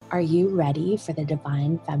Are you ready for the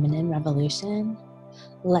divine feminine revolution?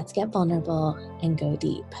 Let's get vulnerable and go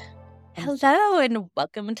deep. Hello, and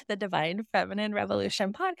welcome to the Divine Feminine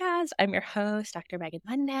Revolution podcast. I'm your host, Dr. Megan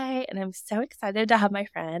Monday, and I'm so excited to have my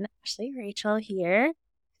friend Ashley Rachel here.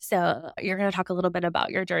 So you're going to talk a little bit about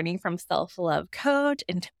your journey from self-love coach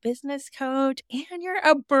into business coach, and you're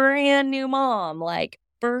a brand new mom, like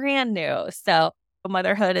brand new. So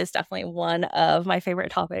motherhood is definitely one of my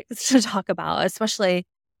favorite topics to talk about, especially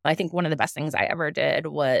I think one of the best things I ever did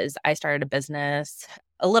was I started a business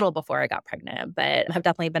a little before I got pregnant, but I've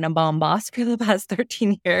definitely been a mom boss for the past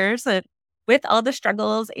 13 years and with all the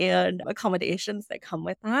struggles and accommodations that come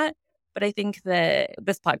with that. But I think that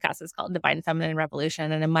this podcast is called Divine Feminine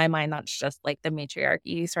Revolution. And in my mind, that's just like the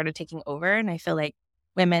matriarchy sort of taking over. And I feel like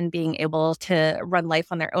women being able to run life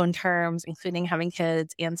on their own terms, including having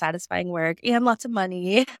kids and satisfying work and lots of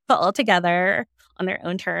money, but all together on their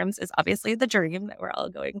own terms is obviously the dream that we're all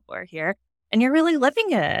going for here. And you're really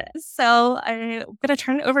living it. So I'm going to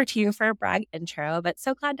turn it over to you for a brag intro, but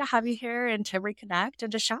so glad to have you here and to reconnect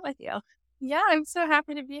and to chat with you. Yeah, I'm so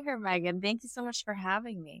happy to be here, Megan. Thank you so much for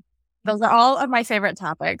having me. Those are all of my favorite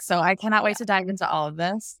topics, so I cannot wait to dive into all of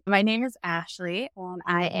this. My name is Ashley, and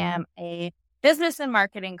I am a business and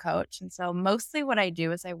marketing coach. And so mostly what I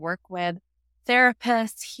do is I work with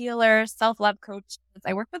therapists, healers, self-love coaches.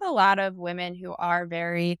 I work with a lot of women who are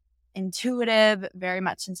very intuitive, very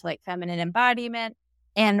much into like feminine embodiment.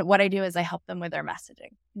 And what I do is I help them with their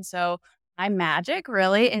messaging. And so my magic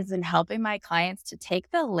really is in helping my clients to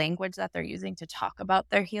take the language that they're using to talk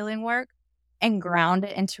about their healing work and ground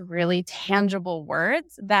it into really tangible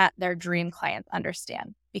words that their dream clients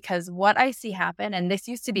understand. Because what I see happen, and this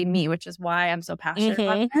used to be me, which is why I'm so passionate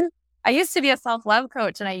about it. I used to be a self-love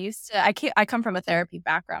coach, and I come from a therapy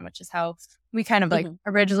background, which is how we kind of like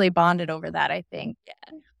originally bonded over that, I think.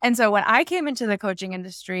 Yeah. And so when I came into the coaching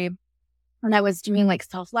industry, and I was doing like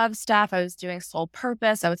self-love stuff, I was doing soul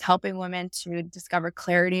purpose, I was helping women to discover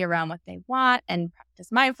clarity around what they want and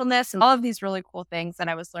practice mindfulness and all of these really cool things that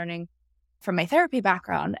I was learning from my therapy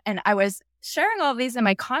background. And I was sharing all of these in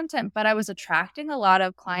my content, but I was attracting a lot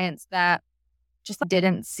of clients that just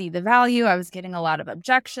didn't see the value. I was getting a lot of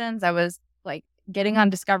objections. I was like getting on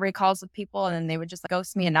discovery calls with people, and then they would just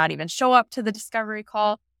ghost me and not even show up to the discovery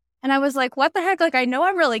call. And I was like, what the heck? Like, I know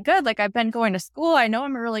I'm really good. Like, I've been going to school. I know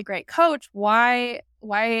I'm a really great coach. Why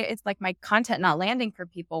is like my content not landing for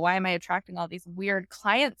people? Why am I attracting all these weird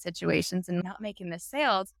client situations and not making the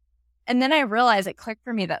sales? And then I realized it clicked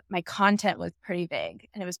for me that my content was pretty vague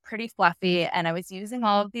and it was pretty fluffy. And I was using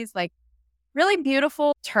all of these like really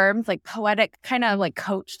beautiful terms, like poetic kind of like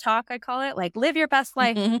coach talk, I call it, like live your best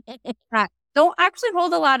life. Don't actually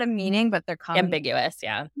hold a lot of meaning, but they're ambiguous.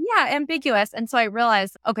 Yeah. Yeah, ambiguous. And so I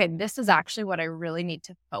realized, okay, this is actually what I really need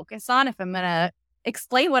to focus on. If I'm going to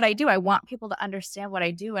explain what I do, I want people to understand what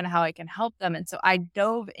I do and how I can help them. And so I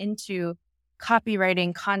dove into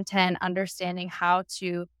copywriting, content, understanding how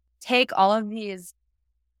to take all of these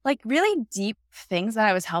like really deep things that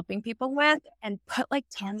I was helping people with and put like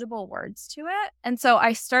tangible words to it. And so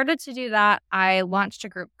I started to do that. I launched a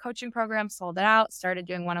group coaching program, sold it out, started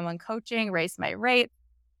doing one-on-one coaching, raised my rate,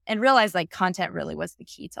 and realized like content really was the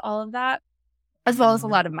key to all of that, as well as a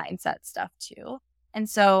lot of mindset stuff too. And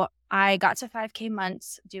so I got to 5K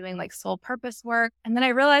months doing like soul purpose work. And then I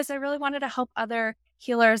realized I really wanted to help other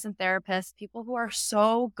healers and therapists, people who are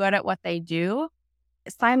so good at what they do,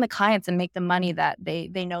 sign the clients and make the money that they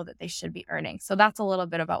know that they should be earning. So that's a little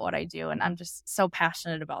bit about what I do. And I'm just so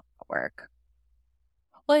passionate about the work.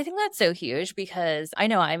 Well, I think that's so huge because I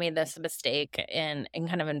know I made this mistake in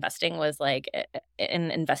kind of investing was like in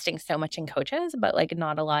investing so much in coaches, but like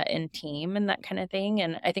not a lot in team and that kind of thing.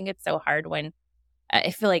 And I think it's so hard when I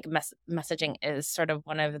feel like messaging is sort of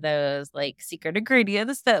one of those like secret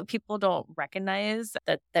ingredients that people don't recognize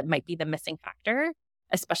that might be the missing factor.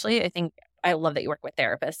 Especially, I think I love that you work with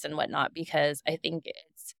therapists and whatnot, because I think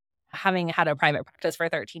it's having had a private practice for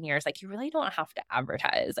 13 years, like you really don't have to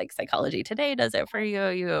advertise. Like Psychology Today does it for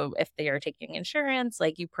you. If they are taking insurance,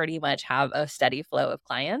 like you pretty much have a steady flow of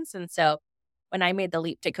clients. And so when I made the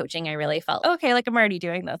leap to coaching, I really felt, okay, like I'm already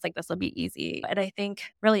doing this, like this will be easy. And I think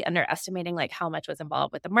really underestimating like how much was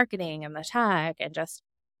involved with the marketing and the tech and just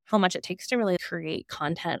how much it takes to really create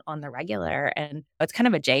content on the regular. And it's kind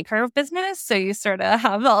of a J curve business. So you sort of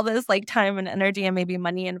have all this like time and energy and maybe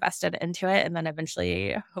money invested into it. And then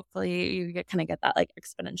eventually, hopefully you kind of get that like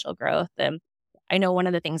exponential growth. And I know one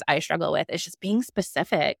of the things I struggle with is just being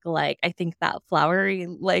specific. Like I think that flowery,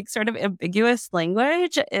 like sort of ambiguous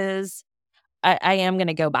language is I am going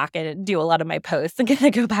to go back and do a lot of my posts and going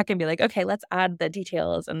to go back and be like, okay, let's add the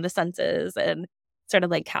details and the senses and sort of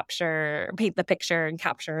like paint the picture and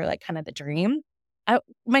capture like kind of the dream. I,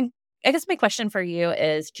 my, I guess my question for you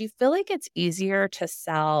is, do you feel like it's easier to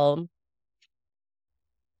sell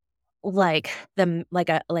like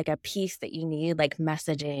a piece that you need, like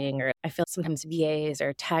messaging, or I feel sometimes VAs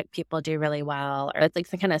or tech people do really well, or it's like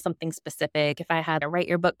some kind of something specific. If I had to write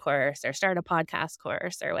your book course or start a podcast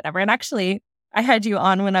course or whatever. And actually, I had you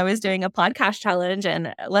on when I was doing a podcast challenge,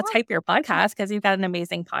 and let's hype your podcast because you've got an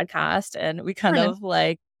amazing podcast. And we kind of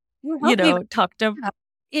like, talked about.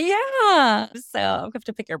 Yeah. So I'll have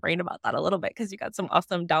to pick your brain about that a little bit because you got some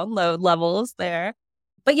awesome download levels there.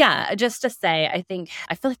 But yeah, just to say, I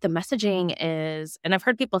feel like the messaging is, and I've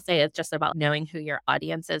heard people say it's just about knowing who your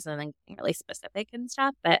audience is and then getting really specific and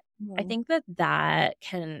stuff. But I think that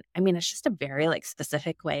it's just a very like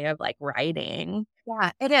specific way of like writing.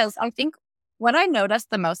 Yeah, it is. I think what I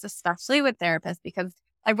noticed the most, especially with therapists, because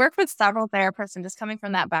I work with several therapists and just coming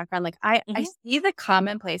from that background, like I see the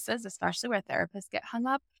common places, especially where therapists get hung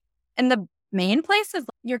up. And the main place is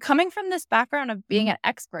you're coming from this background of being an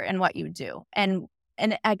expert in what you do and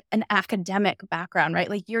an academic background, right?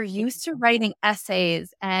 Like you're used to writing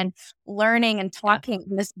essays and learning and talking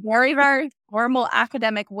in this very, very formal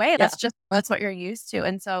academic way. That's what you're used to.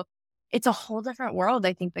 And so it's a whole different world,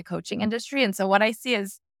 I think, the coaching industry. And so what I see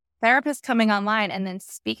is therapists coming online and then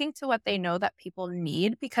speaking to what they know that people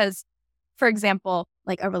need. Because, for example,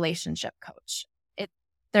 like a relationship coach,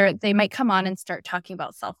 they might come on and start talking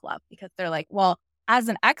about self-love because they're like, well, as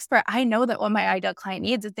an expert, I know that what my ideal client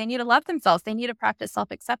needs is they need to love themselves. They need to practice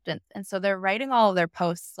self-acceptance. And so they're writing all of their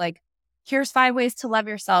posts like, here's 5 ways to love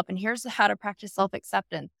yourself and here's how to practice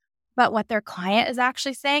self-acceptance. But what their client is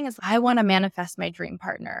actually saying is, I want to manifest my dream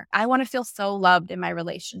partner. I want to feel so loved in my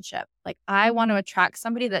relationship. Like I want to attract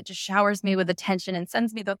somebody that just showers me with attention and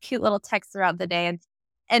sends me those cute little texts throughout the day.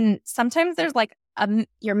 And sometimes there's like,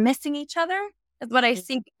 you're missing each other is what I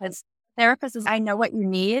see, because therapist is, I know what you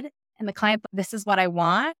need. And the client, this is what I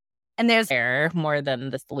want. And there's more than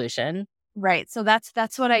the solution. Right. So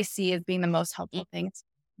that's what I see as being the most helpful thing. To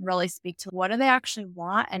really speak to what do they actually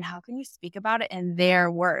want and how can you speak about it in their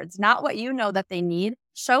words, not what you know that they need.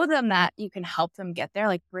 Show them that you can help them get there,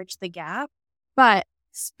 like bridge the gap, but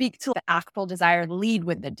speak to the actual desire, lead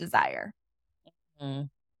with the desire. Mm.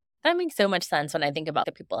 That makes so much sense when I think about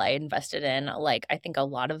the people I invested in. Like, I think a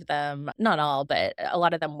lot of them, not all, but a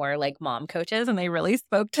lot of them were like mom coaches, and they really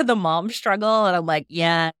spoke to the mom struggle. And I'm like,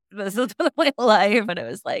 yeah, this is my life. And it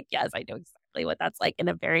was like, yes, I know exactly what that's like in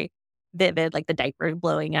a very vivid, like the diaper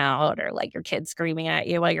blowing out or like your kid screaming at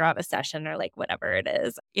you while you're on a session or like whatever it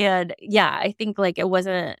is. And yeah, I think like it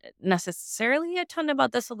wasn't necessarily a ton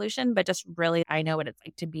about the solution, but just really, I know what it's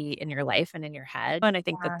like to be in your life and in your head. And I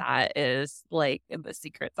think that is like the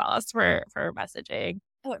secret sauce for messaging.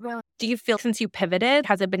 Do you feel since you pivoted,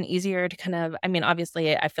 has it been easier to kind of,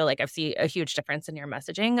 obviously I feel like I've seen a huge difference in your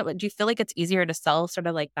messaging, but do you feel like it's easier to sell sort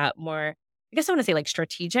of like that more, I guess I want to say like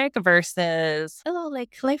strategic versus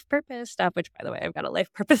like life purpose stuff, which by the way, I've got a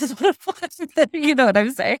life purpose as one of you know what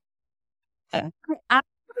I'm saying?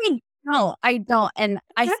 No, I don't. And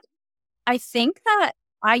I think that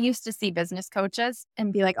I used to see business coaches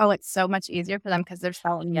and be like, oh, it's so much easier for them because they're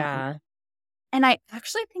selling. Yeah. And I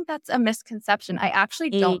actually think that's a misconception. I actually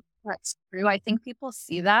don't think that's true. I think people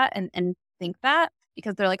see that and think that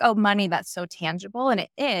because they're like, oh, money, that's so tangible. And it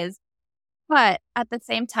is. But at the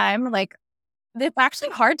same time, like, it's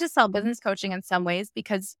actually hard to sell business coaching in some ways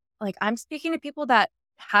because like I'm speaking to people that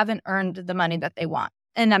haven't earned the money that they want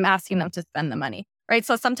and I'm asking them to spend the money, right?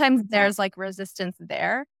 So sometimes there's like resistance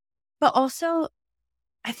there, but also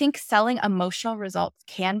I think selling emotional results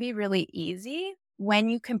can be really easy when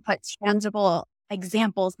you can put tangible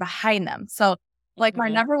examples behind them. So like my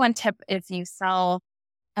number one tip is you sell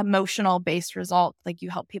emotional based results, like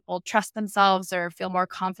you help people trust themselves or feel more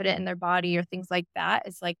confident in their body or things like that,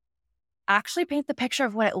 is like actually paint the picture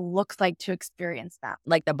of what it looks like to experience that.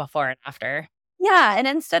 Like the before and after. Yeah. And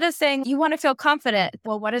instead of saying you want to feel confident,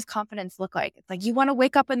 well, what does confidence look like? It's like you want to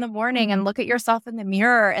wake up in the morning and look at yourself in the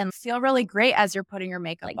mirror and feel really great as you're putting your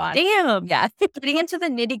makeup on. Damn. Yeah. Getting into the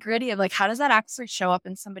nitty gritty of like, how does that actually show up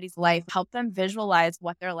in somebody's life? Help them visualize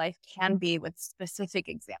what their life can be with specific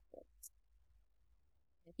examples.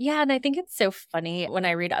 Yeah. And I think it's so funny when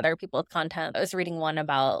I read other people's content. I was reading one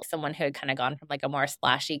about someone who had kind of gone from like a more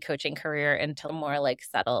splashy coaching career into a more like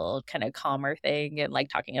settled, kind of calmer thing and like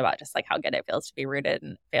talking about just like how good it feels to be rooted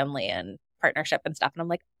in family and partnership and stuff. And I'm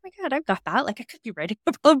like, oh my God, I've got that. Like I could be writing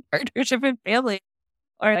about partnership and family.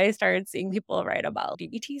 Or I started seeing people write about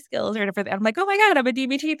DBT skills or different. I'm like, oh my God, I'm a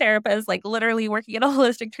DBT therapist, like literally working at a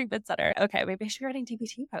holistic treatment center. Okay, maybe I should be writing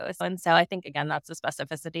DBT posts. And so I think, again, that's the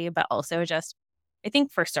specificity, but also just I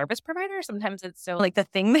think for service providers, sometimes it's so like the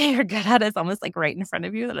thing that you're good at is almost like right in front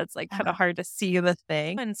of you that it's like kind of hard to see the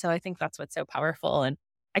thing. And so I think that's what's so powerful. And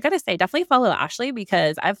I got to say, definitely follow Ashley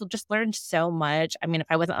because I've just learned so much. I mean, if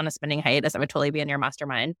I wasn't on a spending hiatus, I would totally be in your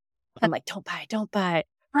mastermind. I'm like, don't buy, don't buy.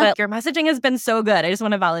 But your messaging has been so good. I just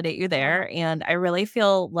want to validate you there. And I really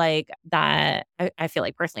feel like that, I feel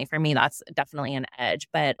like personally for me, that's definitely an edge.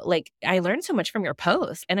 But like I learned so much from your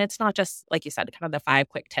post. And it's not just, like you said, kind of the 5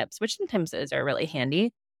 quick tips, which sometimes are really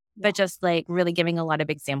handy, but just like really giving a lot of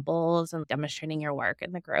examples and demonstrating your work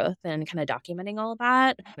and the growth and kind of documenting all of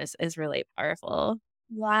that is really powerful.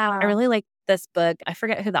 Wow. I really like this book. I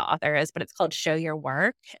forget who the author is, but it's called Show Your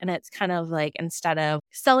Work. And it's kind of like instead of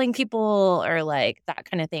selling people or like that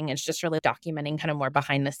kind of thing, it's just really documenting kind of more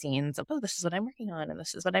behind the scenes of, oh, this is what I'm working on and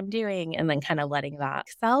this is what I'm doing. And then kind of letting that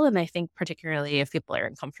sell. And I think particularly if people are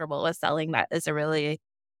uncomfortable with selling, that is it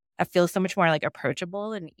feels so much more like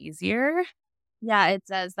approachable and easier. Yeah, it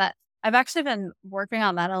does that. I've actually been working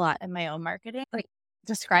on that a lot in my own marketing, like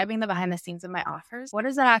describing the behind the scenes of my offers. What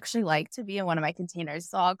is it actually like to be in one of my containers?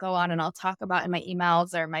 So I'll go on and I'll talk about in my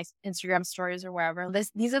emails or my Instagram stories or wherever.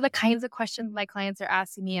 These are the kinds of questions my clients are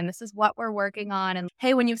asking me, and this is what we're working on. And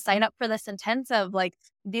hey, when you sign up for this intensive, like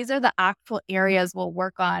these are the actual areas we'll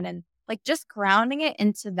work on, and like just grounding it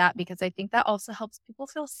into that, because I think that also helps people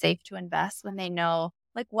feel safe to invest when they know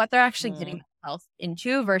like what they're actually getting themselves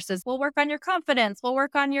into versus we'll work on your confidence, we'll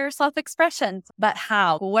work on your self-expression. But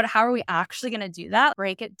how? How are we actually going to do that?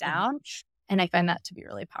 Break it down. And I find that to be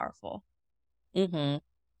really powerful. Mm-hmm.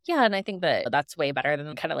 Yeah. And I think that that's way better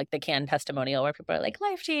than kind of like the canned testimonial where people are like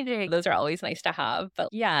life-changing. Those are always nice to have. But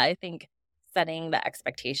yeah, I think setting the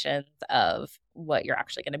expectations of what you're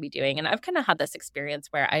actually going to be doing. And I've kind of had this experience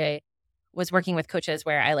where I was working with coaches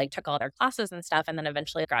where I like took all their classes and stuff and then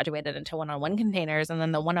eventually graduated into one-on-one containers. And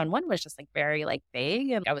then the one-on-one was just like very like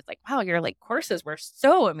vague. And I was like, wow, your like courses were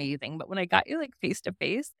so amazing. But when I got you like face to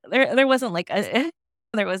face, there wasn't like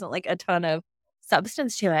a ton of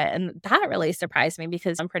substance to it. And that really surprised me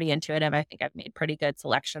because I'm pretty intuitive. I think I've made pretty good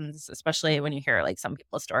selections, especially when you hear like some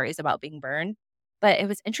people's stories about being burned. But it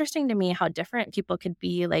was interesting to me how different people could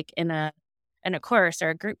be like in a course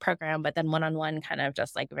or a group program, but then one-on-one kind of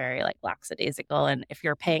just like very like lackadaisical. And if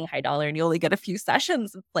you're paying high dollar and you only get a few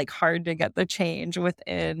sessions, it's like hard to get the change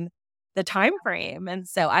within the time frame. And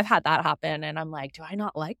so I've had that happen and I'm like, do I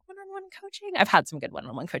not like one-on-one coaching? I've had some good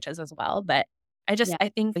one-on-one coaches as well, but I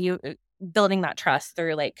think you building that trust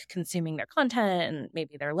through like consuming their content and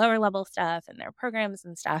maybe their lower level stuff and their programs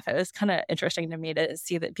and stuff. It was kind of interesting to me to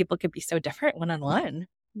see that people could be so different one-on-one.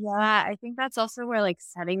 Yeah, I think that's also where like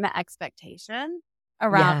setting the expectation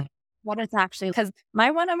around what it's actually, because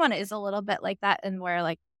my one-on-one is a little bit like that, and where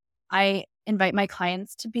like I invite my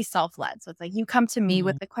clients to be self-led. So it's like you come to me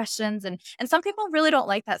with the questions, and some people really don't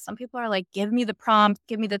like that. Some people are like, give me the prompt,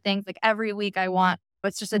 give me the things like every week I want.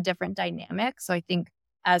 It's just a different dynamic. So I think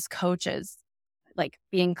as coaches, like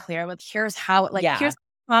being clear with here's how, like here's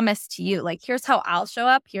promise to you, like here's how I'll show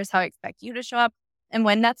up, here's how I expect you to show up. And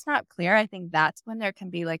when that's not clear, I think that's when there can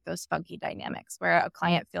be like those funky dynamics where a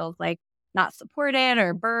client feels like not supported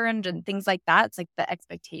or burned and things like that. It's like the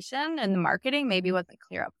expectation and the marketing maybe wasn't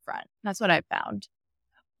clear up front. That's what I found.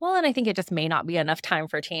 Well, and I think it just may not be enough time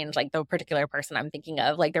for change. Like the particular person I'm thinking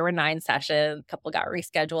of, like there were 9 sessions, a couple got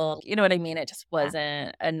rescheduled. You know what I mean? It just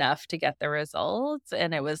wasn't enough to get the results.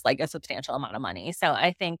 And it was like a substantial amount of money. So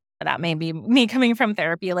I think that may be me coming from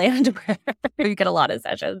therapy land where you get a lot of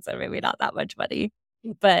sessions and maybe not that much money.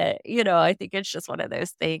 But, I think it's just one of those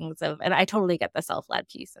things and I totally get the self-led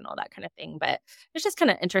piece and all that kind of thing. But it's just kind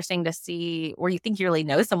of interesting to see where you think you really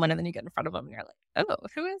know someone and then you get in front of them and you're like, oh,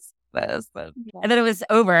 who is this? And then it was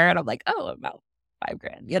over and I'm like, oh, about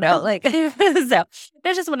 $5,000, like, so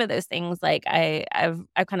there's just one of those things. Like I've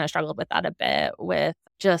kind of struggled with that a bit with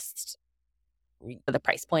just the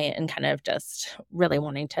price point and kind of just really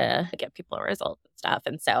wanting to get people a result and stuff.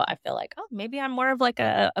 And so I feel like, oh, maybe I'm more of like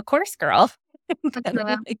a course girl than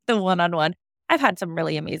like the one-on-one. I've had some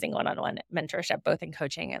really amazing one-on-one mentorship, both in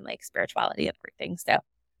coaching and like spirituality and everything. So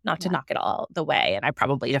not to knock it all the way. And I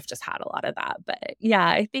probably have just had a lot of that. But yeah,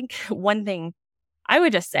 I think one thing I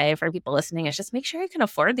would just say for people listening is just make sure you can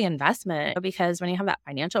afford the investment, because when you have that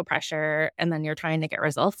financial pressure and then you're trying to get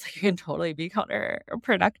results, you can totally be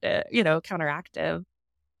counterproductive, counteractive.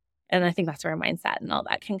 And I think that's where mindset and all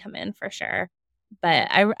that can come in for sure. But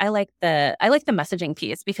I like the messaging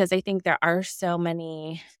piece, because I think there are so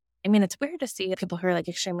many. I mean, it's weird to see people who are like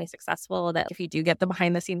extremely successful that if you do get the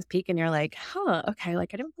behind the scenes peek and you're like, huh, okay,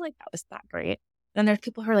 like I didn't feel like that was that great. Then there's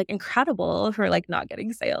people who are like incredible who are like not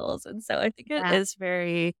getting sales. And so I think it is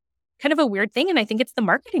very kind of a weird thing. And I think it's the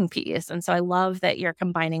marketing piece. And so I love that you're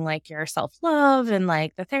combining like your self-love and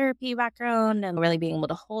like the therapy background and really being able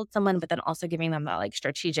to hold someone, but then also giving them that like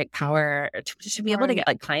strategic power to be able to get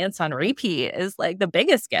like clients on repeat is like the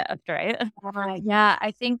biggest gift, right? Yeah,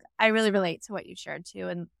 I think I really relate to what you shared too.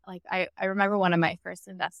 And like, I remember one of my first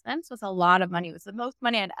investments was a lot of money. It was the most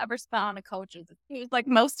money I'd ever spent on a coach. It was like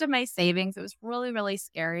most of my savings. It was really, really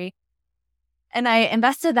scary. And I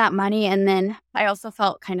invested that money. And then I also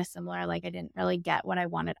felt kind of similar. Like I didn't really get what I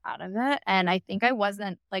wanted out of it. And I think I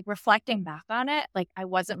wasn't like reflecting back on it. Like I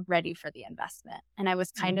wasn't ready for the investment. And I was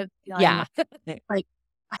kind of feeling like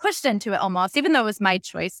I pushed into it almost, even though it was my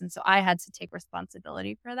choice. And so I had to take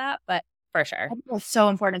responsibility for that. But for sure, I think it's so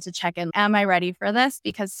important to check in. Am I ready for this?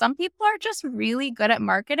 Because some people are just really good at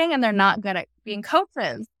marketing and they're not good at being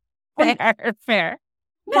coaches. Fair.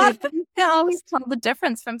 You can always tell the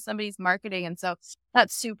difference from somebody's marketing. And so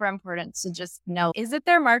that's super important to just know, is it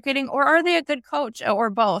their marketing or are they a good coach or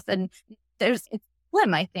both? And it's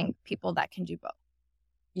slim, I think, people that can do both.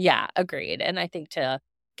 Yeah, agreed. And I think to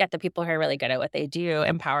get the people who are really good at what they do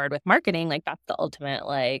empowered with marketing, like that's the ultimate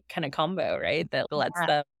like kind of combo, right? That lets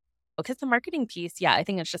them, because the marketing piece, I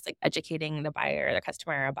think it's just like educating the buyer, the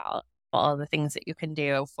customer about all the things that you can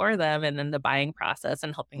do for them, and then the buying process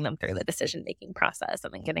and helping them through the decision-making process,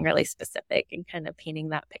 and then getting really specific and kind of painting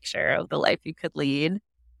that picture of the life you could lead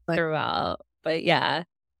throughout. But yeah.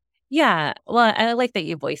 Well, I like that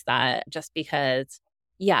you voiced that just because,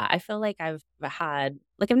 I feel like I've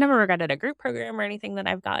never regretted a group program or anything that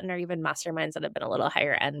I've gotten, or even masterminds that have been a little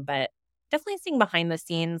higher end, but definitely seeing behind the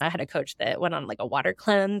scenes. I had a coach that went on like a water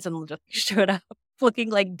cleanse and just showed up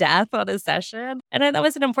looking like death on a session. And that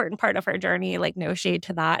was an important part of her journey, like no shade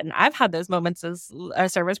to that. And I've had those moments as a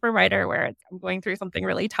service provider where I'm going through something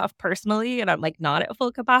really tough personally and I'm like not at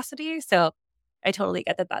full capacity. So I totally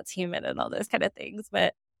get that that's human and all those kind of things.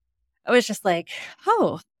 But I was just like,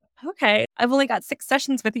 oh, okay, I've only got 6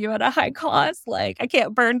 sessions with you at a high cost. Like I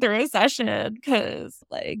can't burn through a session because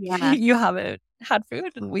like you haven't had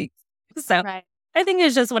food in weeks. So I think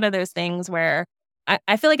it's just one of those things where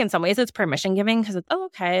I feel like in some ways it's permission giving because it's,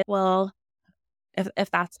 okay, well,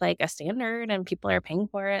 if that's like a standard and people are paying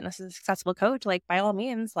for it and this is a successful coach, like by all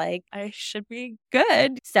means, like I should be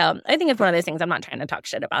good. So I think it's one of those things. I'm not trying to talk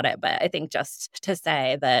shit about it, but I think just to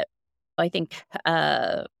say that I think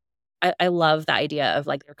I love the idea of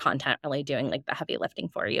like your content really doing like the heavy lifting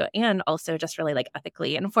for you, and also just really like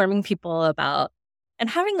ethically informing people about and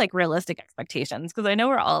having like realistic expectations. Because I know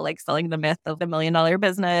we're all like selling the myth of the $1 million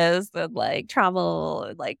business and like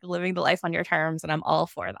travel, like living the life on your terms. And I'm all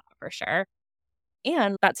for that for sure.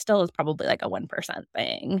 And that still is probably like a 1%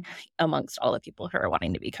 thing amongst all the people who are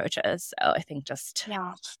wanting to be coaches. So I think just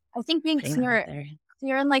I think being clear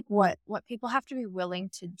in like what people have to be willing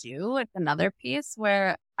to do is another piece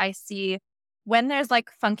where I see when there's like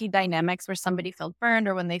funky dynamics where somebody feels burned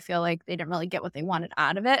or when they feel like they didn't really get what they wanted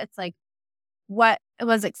out of it. It's like what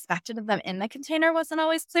was expected of them in the container wasn't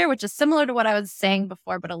always clear, which is similar to what I was saying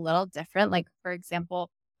before, but a little different. Like, for example,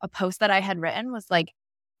 a post that I had written was like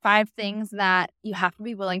 5 things that you have to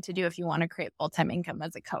be willing to do if you want to create full-time income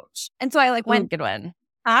as a coach. And so I like went, good one.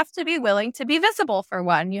 Have to be willing to be visible for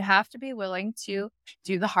one. You have to be willing to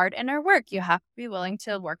do the hard inner work. You have to be willing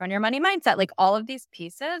to work on your money mindset, like all of these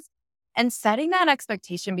pieces. And setting that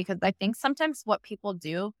expectation, because I think sometimes what people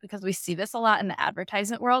do, because we see this a lot in the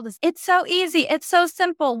advertisement world, is it's so easy, it's so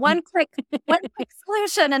simple, one quick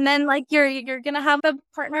solution, and then like you're gonna have the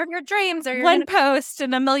partner of your dreams, or one post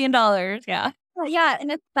and $1 million. Yeah,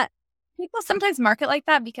 and it's that people sometimes market like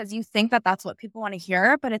that because you think that that's what people want to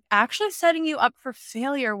hear, but it's actually setting you up for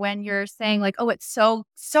failure when you're saying like, oh, it's so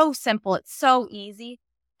simple, it's so easy.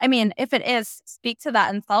 I mean, if it is, speak to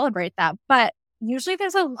that and celebrate that, but usually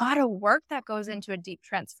there's a lot of work that goes into a deep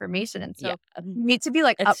transformation. And so you need to be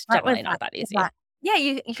like, it's definitely not that easy.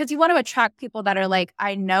 Because you want to attract people that are like,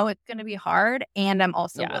 I know it's going to be hard and I'm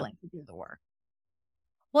also willing to do the work.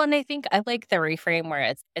 Well, and I think I like the reframe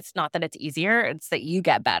where it's not that it's easier, it's that you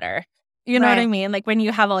get better. You know what I mean? Like when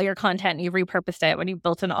you have all your content and you've repurposed it, when you've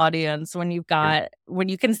built an audience, when you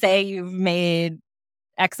can say you've made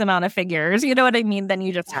X amount of figures, you know what I mean? Then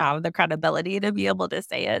you just have the credibility to be able to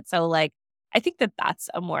say it. So like, I think that that's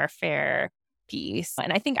a more fair piece.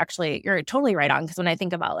 And I think actually you're totally right on, because when I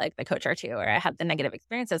think about like the Coach R2 where I had the negative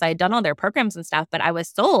experiences, I had done all their programs and stuff, but I was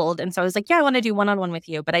sold. And so I was like, I want to do one-on-one with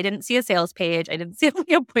you, but I didn't see a sales page. I didn't see how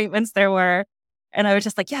many appointments there were. And I was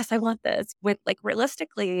just like, yes, I want this. With like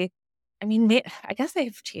realistically, I mean, I guess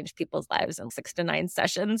they've changed people's lives in 6 to 9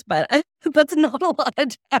 sessions, but that's not a lot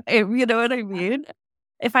of time. You know what I mean?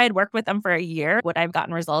 If I had worked with them for a year, would I have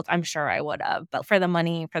gotten results? I'm sure I would have. But for the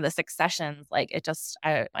money, for the 6 sessions, like it just,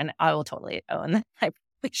 and I will totally own that. I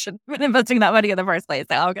probably shouldn't have been investing that money in the first place.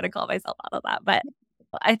 So I'm going to call myself out of that. But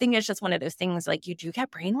I think it's just one of those things, like you do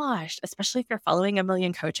get brainwashed, especially if you're following a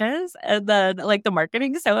million coaches and then like the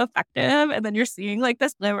marketing is so effective and then you're seeing like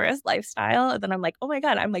this glamorous lifestyle. And then I'm like, oh my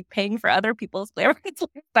God, I'm like paying for other people's glamorous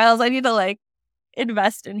lifestyles. I need to like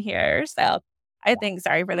invest in here. So I think,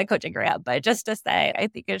 sorry for the coaching grab, but just to say, I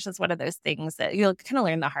think it's just one of those things that you'll kind of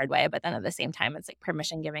learn the hard way. But then at the same time, it's like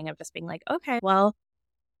permission giving of just being like, okay, well,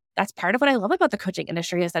 that's part of what I love about the coaching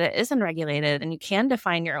industry is that it isn't regulated and you can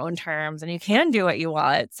define your own terms and you can do what you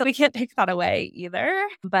want. So we can't take that away either.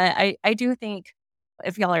 But I do think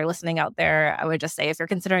if y'all are listening out there, I would just say if you're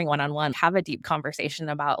considering one-on-one, have a deep conversation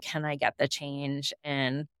about, can I get the change?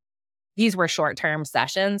 And these were short-term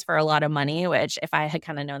sessions for a lot of money, which if I had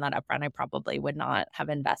kind of known that upfront, I probably would not have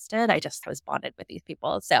invested. I just was bonded with these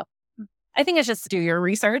people. So I think it's just do your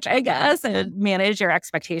research, I guess, and manage your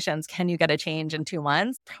expectations. Can you get a change in 2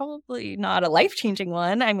 months? Probably not a life-changing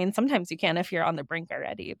one. I mean, sometimes you can if you're on the brink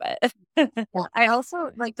already, but Well, I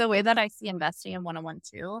also like the way that I see investing in one-on-one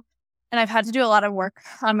too. And I've had to do a lot of work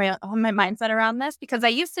on my mindset around this because I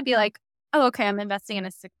used to be like, oh, okay, I'm investing in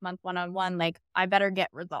a 6-month one-on-one. Like I better get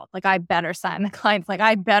results. Like I better sign the clients. Like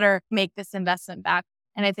I better make this investment back.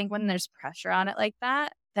 And I think when there's pressure on it like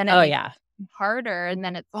that, then it makes it harder. And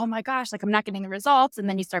then it's, oh my gosh, like I'm not getting the results. And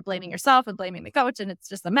then you start blaming yourself and blaming the coach and it's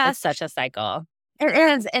just a mess. It's such a cycle. It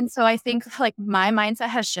is. And so I think like my mindset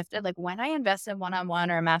has shifted. Like when I invest in one-on-one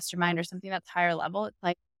or a mastermind or something that's higher level, it's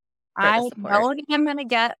like, I know I'm going to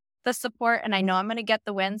get the support and I know I'm going to get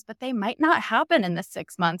the wins, but they might not happen in the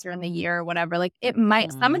 6 months or in the year or whatever. Like it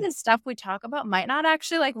might, some of the stuff we talk about might not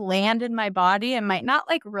actually like land in my body and might not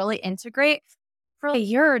like really integrate for a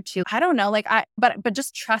year or two. I don't know. Like but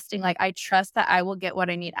just trusting, like I trust that I will get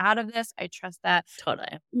what I need out of this. I trust that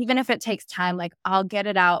totally, even if it takes time, like I'll get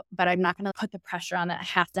it out, but I'm not going to put the pressure on that it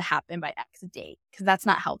has to happen by X date because that's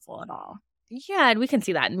not helpful at all. Yeah, and we can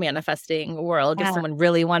see that in manifesting world. If someone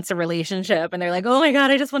really wants a relationship and they're like, oh my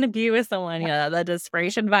God, I just want to be with someone. Yeah, the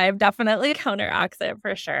desperation vibe definitely counteracts it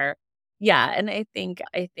for sure. Yeah. And I think,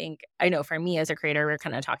 I know for me as a creator, we're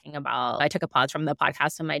kind of talking about, I took a pause from the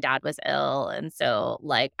podcast when my dad was ill. And so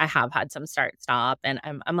like I have had some start stop and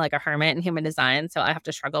I'm like a hermit in human design. So I have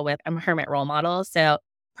to struggle with, I'm a hermit role model. So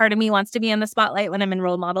part of me wants to be in the spotlight when I'm in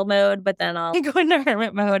role model mode, but then I'll go into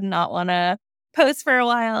hermit mode and not want to post for a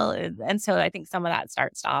while. And so I think some of that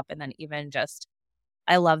start stop. And then even just,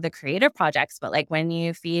 I love the creative projects, but like when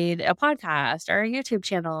you feed a podcast or a YouTube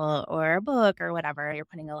channel or a book or whatever, you're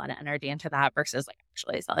putting a lot of energy into that versus like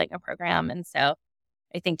actually selling a program. And so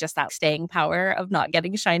I think just that staying power of not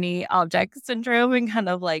getting shiny object syndrome and kind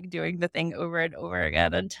of like doing the thing over and over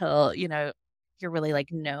again until, you know, you're really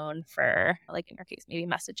like known for like in your case, maybe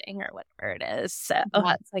messaging or whatever it is. So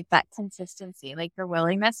it's like that consistency, like your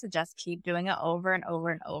willingness to just keep doing it over and over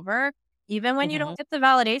and over. Even when you don't get the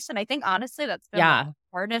validation, I think honestly, that's been one of the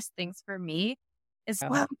hardest things for me is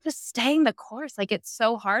just staying the course. Like it's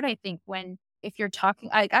so hard, I think, if you're talking,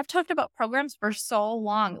 I've talked about programs for so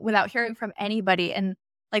long without hearing from anybody. And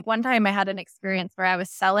like one time I had an experience where I was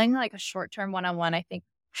selling like a short-term one-on-one, I think,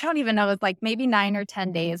 I don't even know, it was like maybe 9 or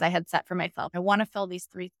 10 days I had set for myself. I want to fill these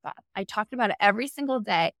 3 spots. I talked about it every single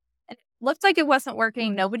day. And it looked like it wasn't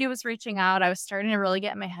working. Nobody was reaching out. I was starting to really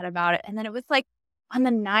get in my head about it. And then it was like, on the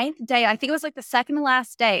 9th day, I think it was like the second to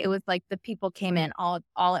last day, it was like the people came in all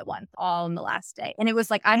at once, all in the last day. And it was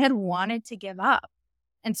like I had wanted to give up.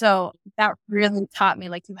 And so that really taught me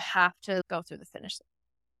like you have to go through the finish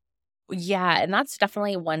line. Yeah. And that's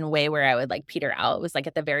definitely one way where I would like peter out was like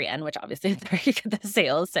at the very end, which obviously is where you get the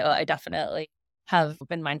sales. So I definitely have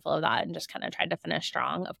been mindful of that and just kind of tried to finish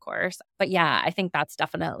strong, of course. But yeah, I think that's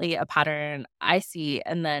definitely a pattern I see.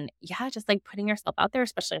 And then, yeah, just like putting yourself out there,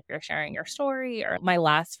 especially if you're sharing your story or my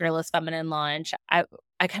last Fearless Feminine launch, I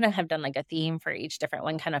kind of have done like a theme for each different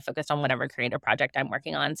one, kind of focused on whatever creative project I'm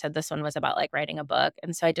working on. So this one was about like writing a book.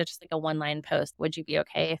 And so I did just like a 1-line post. Would you be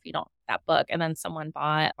okay if you don't that book? And then someone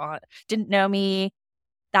didn't know me.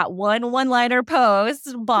 That one-liner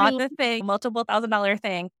post, bought the thing, multiple $1,000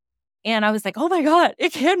 thing. And I was like, oh my God,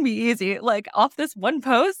 it can be easy. Like off this one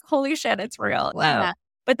post, holy shit, it's real. Wow. Yeah.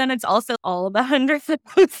 But then it's also all the hundreds of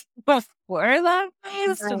posts before that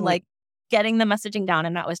post and like getting the messaging down.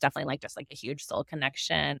 And that was definitely like just like a huge soul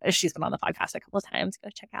connection. She's been on the podcast a couple of times. Go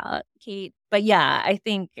check out Kate. But yeah, I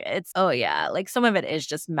think it's, like some of it is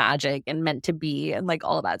just magic and meant to be and like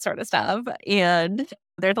all that sort of stuff. And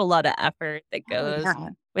there's a lot of effort that goes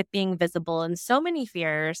with being visible and so many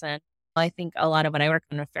fears. And I think a lot of what I work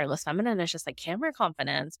on with Fearless Feminine is just like camera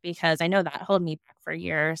confidence, because I know that held me back for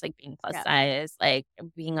years, like being plus size, like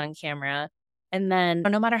being on camera. And then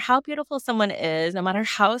no matter how beautiful someone is, no matter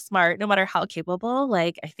how smart, no matter how capable,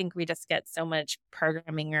 like I think we just get so much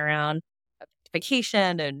programming around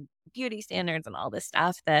objectification and beauty standards and all this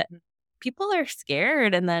stuff that people are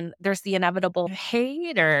scared. And then there's the inevitable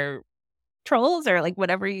hate or trolls or like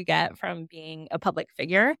whatever you get from being a public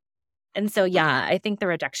figure. And so, yeah, I think the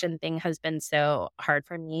rejection thing has been so hard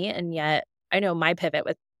for me. And yet I know my pivot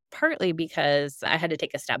was partly because I had to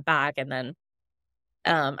take a step back and then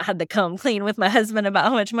I had to come clean with my husband about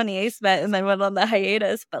how much money I spent and then went on the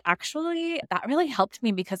hiatus. But actually, that really helped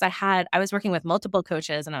me because I was working with multiple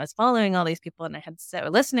coaches and I was following all these people and I had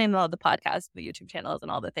listening to all the podcasts, the YouTube channels and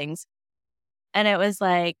all the things. And it was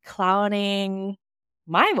like clouding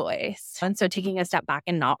my voice. And so taking a step back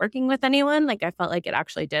and not working with anyone, like I felt like it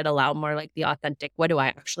actually did allow more like the authentic, what do I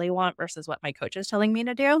actually want versus what my coach is telling me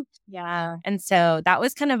to do. Yeah. And so that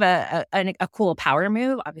was kind of a cool power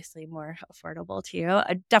move, obviously more affordable too.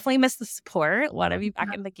 I definitely miss the support. Want to be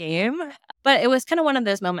back in the game. But it was kind of one of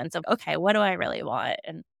those moments of, okay, what do I really want?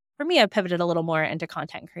 And for me, I pivoted a little more into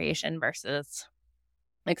content creation versus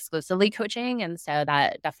exclusively coaching. And so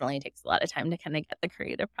that definitely takes a lot of time to kind of get the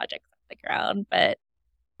creative projects off the ground. But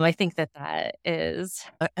I think that is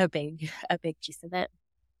a big piece of it.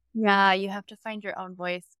 Yeah, you have to find your own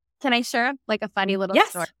voice. Can I share like a funny little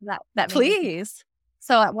story that please?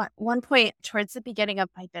 So at one point towards the beginning of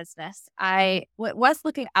my business, I was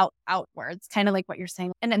looking outwards, kind of like what you're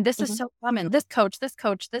saying. And then this is so common. This coach, this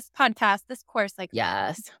podcast, this course, like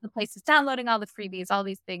yes, the place is downloading all the freebies, all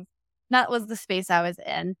these things. That was the space I was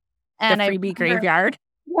in. And the freebie graveyard.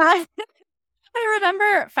 Yeah. I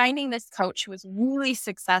remember finding this coach who was really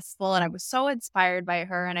successful and I was so inspired by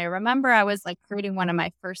her. And I remember I was like creating one of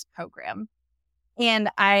my first programs and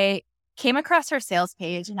I came across her sales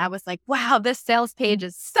page and I was like, wow, this sales page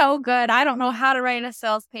is so good. I don't know how to write a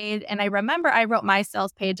sales page. And I remember I wrote my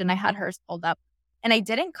sales page and I had hers pulled up and I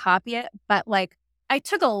didn't copy it, but like I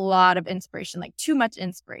took a lot of inspiration, like too much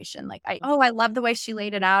inspiration. Like, I love the way she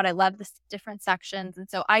laid it out. I love the different sections. And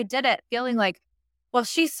so I did it feeling like, well,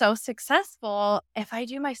 she's so successful. If I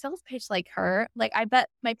do my sales page like her, like I bet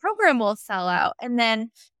my program will sell out. And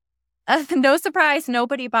then no surprise,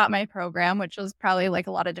 nobody bought my program, which was probably like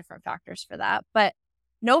a lot of different factors for that, but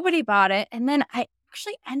nobody bought it. And then I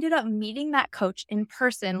actually ended up meeting that coach in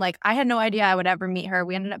person. Like I had no idea I would ever meet her.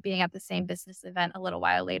 We ended up being at the same business event a little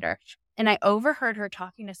while later. And I overheard her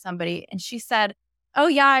talking to somebody and she said, oh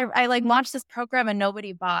yeah, I like launched this program and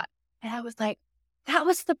nobody bought. And I was like, that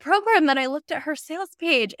was the program that I looked at her sales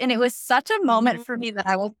page. And it was such a moment for me that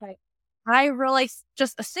I was like, I really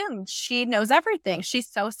just assumed she knows everything. She's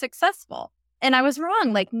so successful. And I was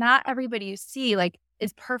wrong. Like not everybody you see like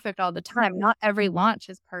is perfect all the time. Not every launch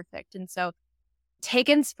is perfect. And so take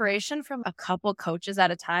inspiration from a couple coaches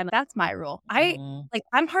at a time. That's my rule.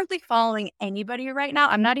 I'm hardly following anybody right now.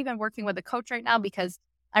 I'm not even working with a coach right now because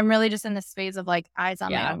I'm really just in this phase of like eyes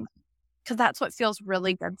on my own. Because that's what feels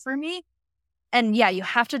really good for me. And yeah, you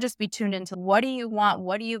have to just be tuned into what do you want?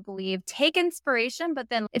 What do you believe? Take inspiration. But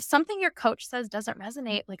then if something your coach says doesn't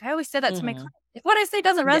resonate, like I always say that to my clients, if what I say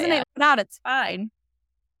doesn't resonate with that, it's fine.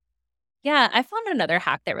 Yeah, I found another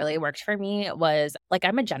hack that really worked for me was like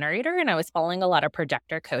I'm a generator and I was following a lot of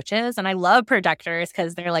projector coaches and I love projectors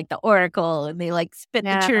because they're like the oracle and they like spit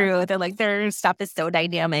the truth and like their stuff is so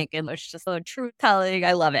dynamic and it's just so truth telling.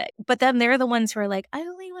 I love it. But then they're the ones who are like, I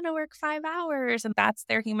only want to work 5 hours and that's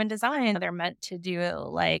their human design. They're meant to do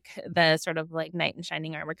like the sort of like knight in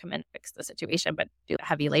shining armor, come in, fix the situation, but do the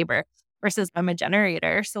heavy labor. Versus I'm a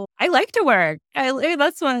generator. So I like to work.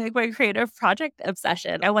 That's my creative project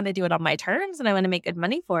obsession. I want to do it on my terms and I want to make good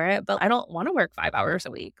money for it, but I don't want to work 5 hours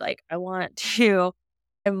a week. Like I want to,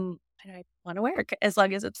 I want to work as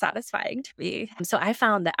long as it's satisfying to me. So I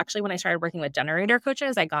found that actually when I started working with generator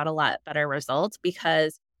coaches, I got a lot better results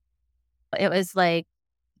because it was like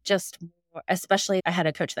just especially I had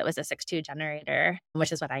a coach that was a 6'2" generator,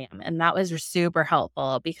 which is what I am. And that was super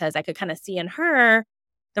helpful because I could kind of see in her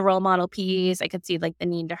the role model piece. I could see like the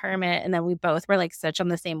need to hermit. And then we both were like such on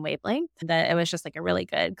the same wavelength that it was just like a really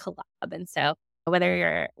good collab. And so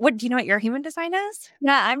whether do you know what your human design is?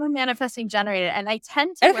 Yeah, I'm a manifesting generator and I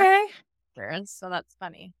tend to work. So that's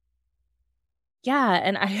funny. Yeah.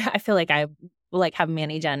 And I feel like I like have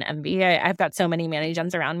Manny-Gen envy. I've got so many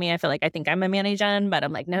Manny-Gens around me. I feel like I think I'm a Manny-Gen, but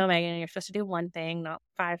I'm like, no, Megan, you're supposed to do one thing, not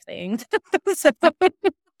 5 things. So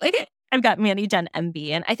I've got Manny-Gen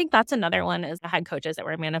envy. And I think that's another one is I had coaches that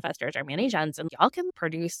were manifestors or Manny-Gens and y'all can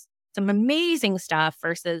produce some amazing stuff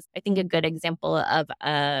versus I think a good example of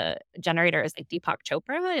a generator is like Deepak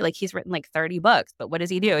Chopra. Like he's written like 30 books, but what does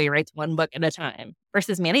he do? He writes one book at a time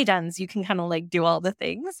versus Manny Gens. You can kind of like do all the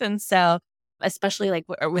things. And so especially like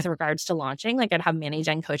with regards to launching, like I'd have Manny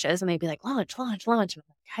Gen coaches and they'd be like, launch. And I'm like,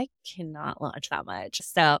 I cannot launch that much.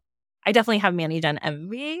 So I definitely have Manny Gen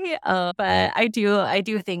envy, but I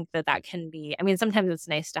do think that can be, I mean, sometimes it's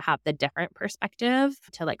nice to have the different perspective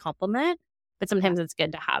to like complement, but sometimes it's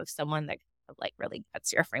good to have someone that like really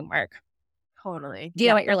gets your framework. Totally. Do you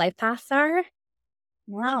know what your life paths are?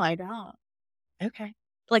 No, I don't. Okay.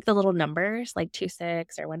 Like the little numbers, like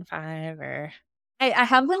 2-6 or 1-5 or... I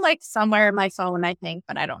have them like somewhere in my phone, I think,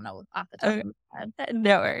 but I don't know off the top of my head.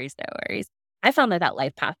 No worries. I found that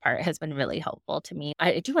life path part has been really helpful to me.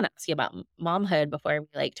 I do want to ask you about momhood before we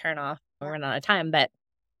like turn off. We're running out of time, but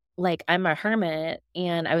like I'm a hermit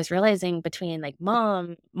and I was realizing between like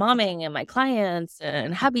momming and my clients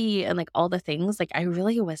and hubby and like all the things, like I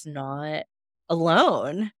really was not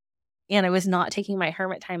alone. And I was not taking my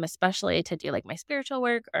hermit time, especially to do like my spiritual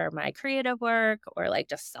work or my creative work or like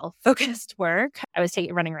just self-focused work. I was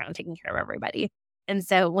running around taking care of everybody. And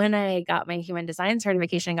so when I got my human design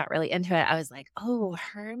certification and got really into it, I was like, oh,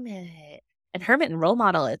 hermit. And hermit and role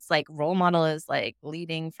model, it's like role model is like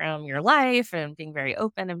leading from your life and being very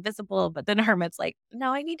open and visible. But then hermit's like,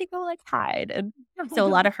 no, I need to go like hide. And so a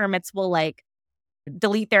lot of hermits will like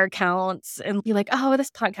delete their accounts and be like, oh,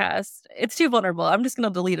 this podcast, it's too vulnerable. I'm just going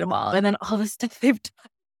to delete them all. And then all the stuff they've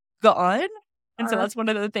gone. And so that's one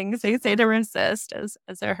of the things they say to resist as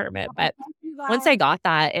a hermit. But once I got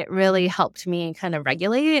that, it really helped me kind of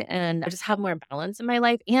regulate and just have more balance in my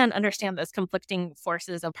life and understand those conflicting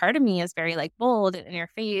forces. A part of me is very like bold and in your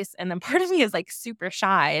face. And then part of me is like super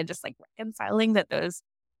shy and just like reconciling that those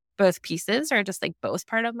both pieces are just like both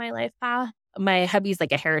part of my life path. My hubby's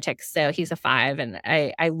like a heretic, so he's a 5, and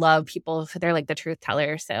I love people. They're like the truth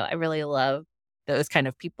tellers, so I really love those kind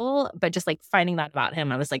of people. But just like finding that about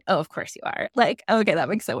him, I was like, oh, of course you are. Like, okay, that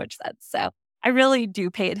makes so much sense. So I really do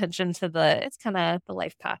pay attention to it's kind of the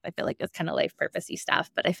life path. I feel like it's kind of life purposey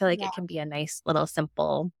stuff, but I feel like it can be a nice little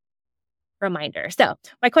simple reminder. So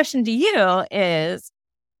my question to you is,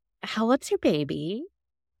 how old's your baby?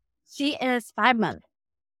 She is 5 months.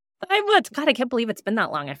 5 months. God, I can't believe it's been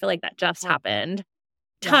that long. I feel like that just happened.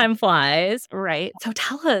 Time flies, right? So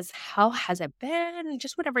tell us, how has it been?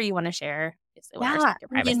 Just whatever you want to share. It's your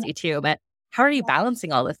privacy too, but how are you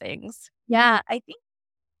balancing all the things? Yeah, I think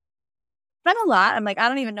it's been a lot. I'm like, I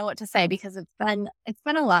don't even know what to say because it's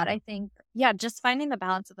been a lot. I think, just finding the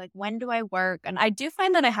balance of like, when do I work? And I do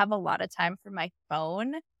find that I have a lot of time for my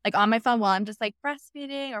phone, like on my phone while I'm just like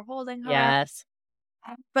breastfeeding or holding her. Yes.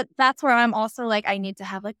 But that's where I'm also like, I need to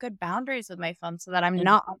have like good boundaries with my phone so that I'm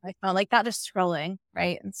not on my phone, like that just scrolling,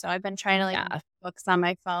 right? And so I've been trying to like focus on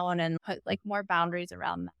my phone and put like more boundaries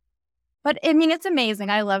around that. But I mean, it's amazing.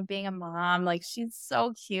 I love being a mom. Like she's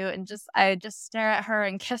so cute and I just stare at her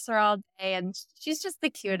and kiss her all day. And she's just the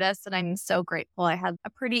cutest. And I'm so grateful. I had a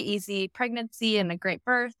pretty easy pregnancy and a great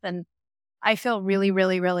birth. And I feel really,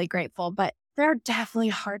 really, really grateful. But there are definitely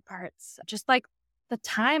hard parts, just like the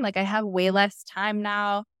time. Like I have way less time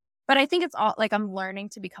now, but I think it's all like I'm learning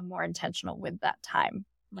to become more intentional with that time,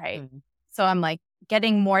 right? Mm-hmm. So I'm like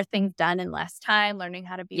getting more things done in less time, learning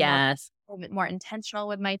how to be a bit more intentional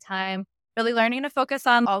with my time, really learning to focus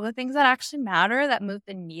on all the things that actually matter, that move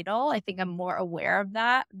the needle. I think I'm more aware of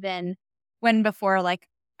that than when before, like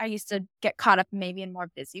I used to get caught up maybe in more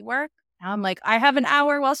busy work. Now I'm like, I have an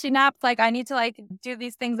hour while she naps. Like I need to like do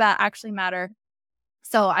these things that actually matter.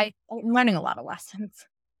 So I'm learning a lot of lessons.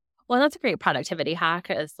 Well, that's a great productivity hack.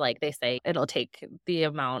 Is like they say, it'll take the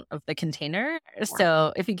amount of the container. Yeah.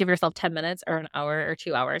 So if you give yourself 10 minutes or an hour or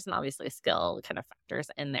 2 hours, and obviously skill kind of factors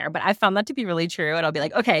in there. But I found that to be really true. And I'll be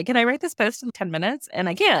like, okay, can I write this post in 10 minutes? And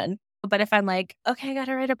I can. But if I'm like, okay, I got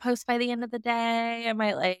to write a post by the end of the day, I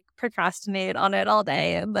might like procrastinate on it all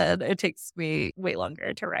day. And then it takes me way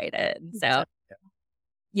longer to write it. And so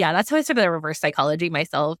yeah, that's how I started the reverse psychology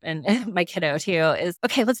myself and my kiddo too is,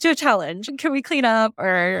 okay, let's do a challenge. Can we clean up?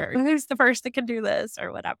 Or who's the first that can do this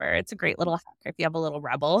or whatever? It's a great little hack if you have a little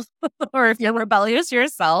rebel or if you're rebellious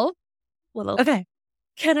yourself. Okay,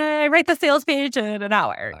 can I write the sales page in an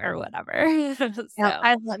hour or whatever?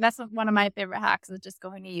 That's one of my favorite hacks is just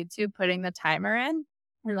going to YouTube, putting the timer in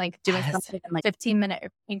and like doing something in like 15-minute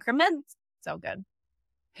increments. So good.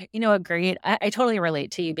 You know, agreed. I totally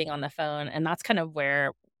relate to you being on the phone. And that's kind of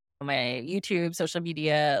where my YouTube, social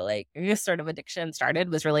media, like this sort of addiction started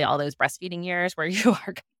was really all those breastfeeding years where you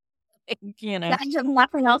are, you know. I have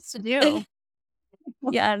nothing else to do.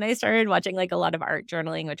 Yeah, and I started watching like a lot of art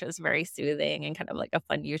journaling, which was very soothing and kind of like a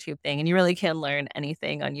fun YouTube thing. And you really can learn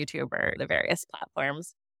anything on YouTube or the various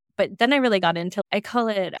platforms. But then I really got into, I call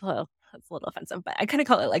it, well, it's a little offensive, but I kind of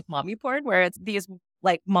call it like mommy porn, where it's these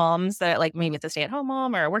like moms that like maybe it's a stay-at-home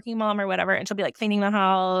mom or a working mom or whatever, and she'll be like cleaning the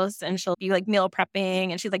house and she'll be like meal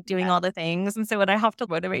prepping and she's like doing all the things. And so when I have to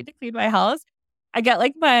motivate to clean my house, I get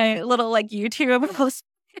like my little like YouTube post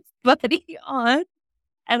buddy on.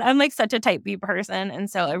 And I'm like such a type B person. And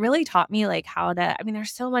so it really taught me like how to, I mean,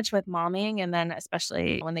 there's so much with momming. And then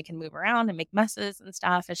especially when they can move around and make messes and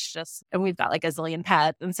stuff, it's just, and we've got like a zillion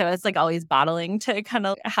pets. And so it's like always battling to kind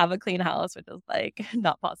of have a clean house, which is like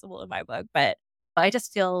not possible in my book. But I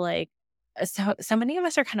just feel like so many of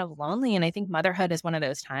us are kind of lonely. And I think motherhood is one of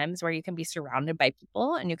those times where you can be surrounded by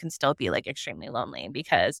people and you can still be like extremely lonely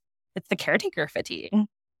because it's the caretaker fatigue.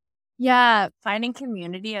 Yeah, finding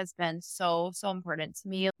community has been so important to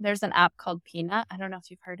me. There's an app called Peanut. I don't know if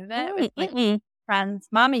you've heard of it. It's like friends,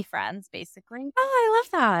 mommy friends, basically. Oh, I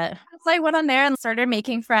love that. So I went on there and started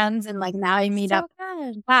making friends, and like now I meet up.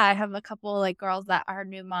 Good. Yeah, I have a couple like girls that are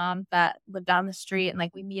new moms that live down the street, and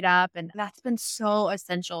like we meet up, and that's been so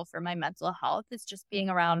essential for my mental health. It's just being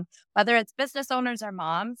around, whether it's business owners or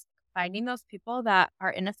moms, finding those people that are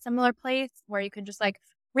in a similar place where you can just like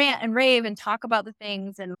rant and rave and talk about the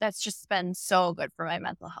things. And that's just been so good for my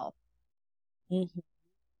mental health. Mm-hmm.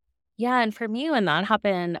 Yeah. And for me, when that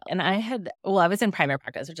happened, and I was in private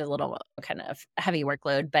practice, which is a little kind of heavy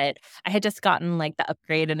workload, but I had just gotten like the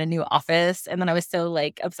upgrade in a new office. And then I was so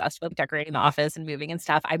like obsessed with decorating the office and moving and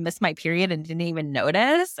stuff. I missed my period and didn't even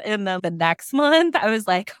notice. And then the next month I was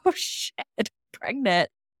like, oh shit, pregnant.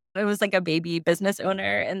 I was like a baby business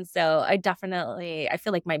owner. And so I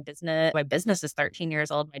feel like my business is 13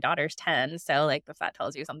 years old. My daughter's 10. So like if that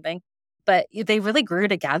tells you something, but they really grew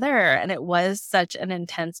together. And it was such an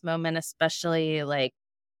intense moment, especially like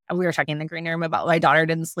we were talking in the green room about my daughter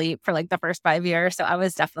didn't sleep for like the first 5 years. So I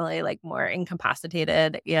was definitely like more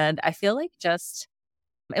incapacitated. And I feel like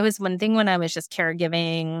it was one thing when I was just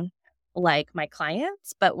caregiving like my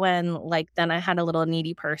clients, but when like then I had a little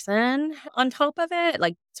needy person on top of it,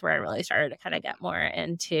 like it's where I really started to kind of get more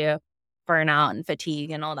into burnout and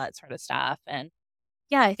fatigue and all that sort of stuff. And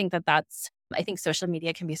yeah, I think social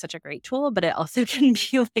media can be such a great tool, but it also can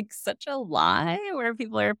be like such a lie where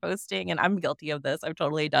people are posting, and I'm guilty of this. I've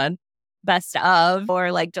totally done best of,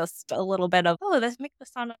 or like just a little bit of, oh, this makes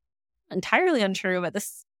this sound entirely untrue, but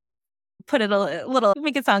this put it a little,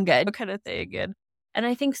 make it sound good kind of thing. And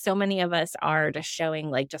I think so many of us are just showing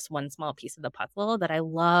like just one small piece of the puzzle that I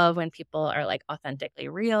love when people are like authentically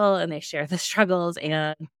real and they share the struggles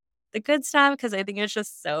and the good stuff, because I think it's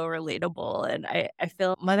just so relatable. And I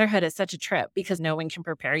feel motherhood is such a trip because no one can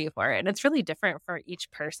prepare you for it. And it's really different for each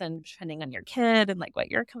person depending on your kid and like what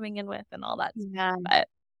you're coming in with and all that. Yeah. But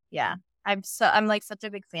yeah. I'm like such a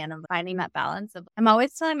big fan of finding that balance of, I'm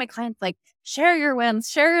always telling my clients, like, share your wins,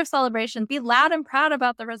 share your celebrations, be loud and proud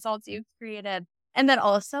about the results you've created. And then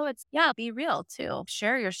also be real too.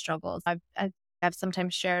 Share your struggles. I've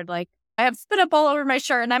sometimes shared like, I have spit up all over my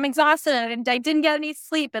shirt and I'm exhausted and I didn't get any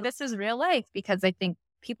sleep. And this is real life, because I think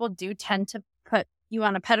people do tend to put you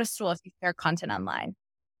on a pedestal if you share content online.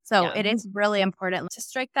 So it is really important to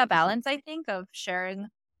strike that balance, I think, of sharing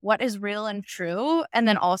what is real and true. And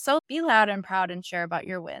then also be loud and proud and share about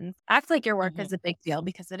your wins. Act like your work is a big deal,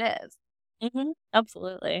 because it is.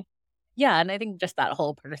 Absolutely. Yeah. And I think just that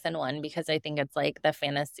whole person one, because I think it's like the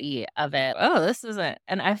fantasy of it. Oh, this isn't.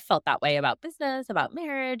 And I've felt that way about business, about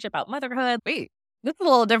marriage, about motherhood. Wait, this is a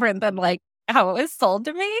little different than like how it was sold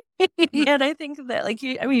to me. And I think that like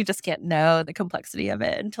you just can't know the complexity of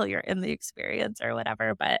it until you're in the experience or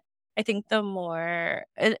whatever. But I think the more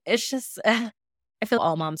it's just, I feel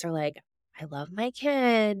all moms are like, I love my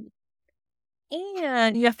kid.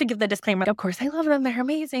 And you have to give the disclaimer, of course, I love them. They're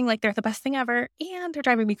amazing. Like, they're the best thing ever. And they're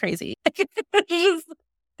driving me crazy.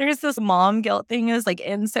 There's this mom guilt thing is like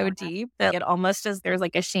in so deep that it almost is, there's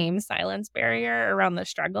like a shame silence barrier around the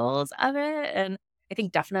struggles of it. And I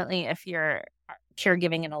think definitely if you're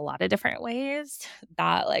caregiving in a lot of different ways,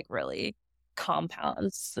 that like really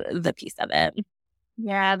compounds the piece of it.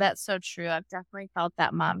 Yeah, that's so true. I've definitely felt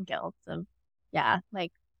that mom guilt of,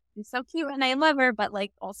 like, she's so cute and I love her, but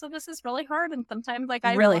like also this is really hard, and sometimes like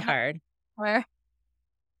I really hard. Where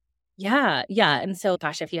yeah. And so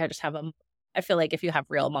gosh, if you just have I feel like if you have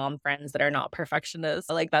real mom friends that are not perfectionists,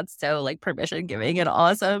 like that's so like permission giving and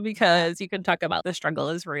awesome, because you can talk about the struggle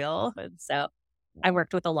is real. And so I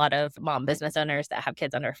worked with a lot of mom business owners that have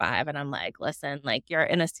kids under 5. And I'm like, listen, like you're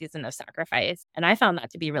in a season of sacrifice. And I found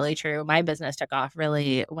that to be really true. My business took off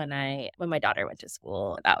really when my daughter went to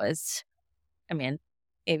school. That was, I mean,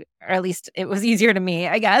 or at least it was easier to me,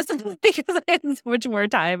 I guess, because I had so much more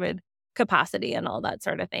time and capacity and all that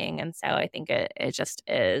sort of thing. And so I think it just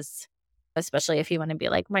is, especially if you want to be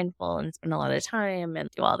like mindful and spend a lot of time and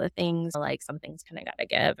do all the things, like some things kind of got to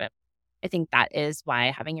give. And I think that is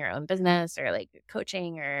why having your own business or like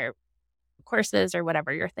coaching or courses or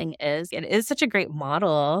whatever your thing is, it is such a great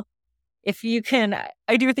model. If you can,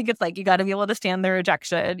 I do think it's like you got to be able to stand the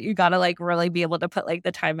rejection. You got to like really be able to put like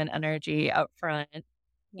the time and energy up front.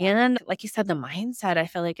 Yeah. And like you said, the mindset I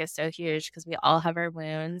feel like is so huge because we all have our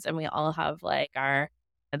wounds and we all have like our,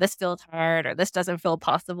 this feels hard or this doesn't feel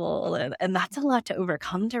possible. And that's a lot to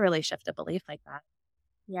overcome to really shift a belief like that.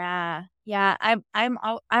 Yeah. Yeah. I'm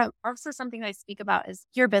also something I speak about is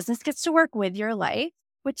your business gets to work with your life,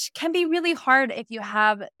 which can be really hard if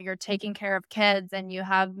you're taking care of kids and you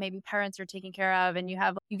have maybe parents you're taking care of and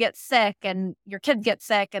you get sick and your kids get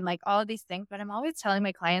sick and like all of these things. But I'm always telling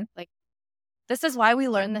my clients, like, this is why we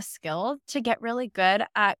learn the skill to get really good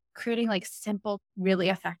at creating like simple, really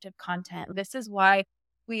effective content. This is why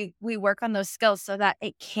we work on those skills so that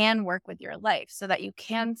it can work with your life, so that you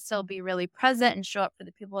can still be really present and show up for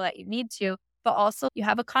the people that you need to, but also you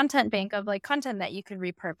have a content bank of like content that you can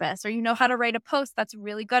repurpose, or you know how to write a post that's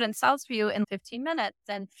really good and sells for you in 15 minutes.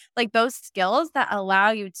 And like those skills that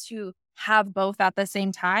allow you to have both at the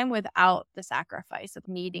same time without the sacrifice of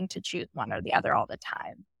needing to choose one or the other all the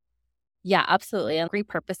time. Yeah, absolutely. And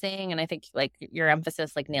repurposing. And I think like your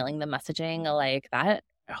emphasis, like nailing the messaging like that,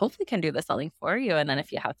 hopefully can do the selling for you. And then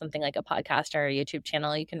if you have something like a podcast or a YouTube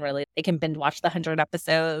channel, you can really, they can binge watch the 100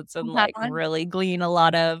 episodes and like really glean a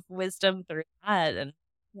lot of wisdom through that. And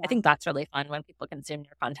I think that's really fun when people consume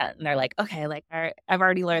your content and they're like, okay, like I've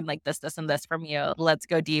already learned like this, and this from you. Let's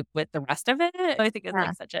go deep with the rest of it. I think it's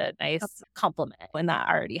like such a nice compliment when that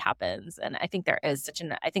already happens. And I think there is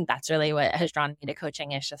I think that's really what has drawn me to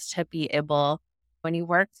coaching, is just to be able, when you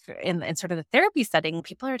work in sort of the therapy setting,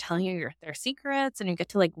 people are telling you their secrets and you get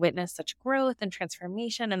to like witness such growth and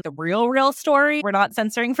transformation and the real story. We're not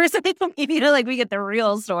censoring for social media, like we get the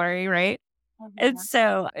real story, right? And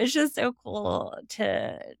so it's just so cool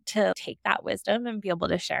to take that wisdom and be able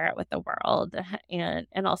to share it with the world,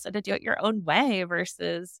 and also to do it your own way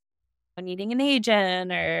versus needing an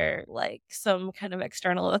agent or like some kind of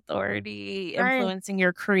external authority influencing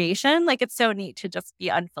your creation. Like it's so neat to just be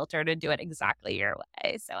unfiltered and do it exactly your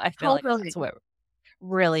way. So I feel like that's what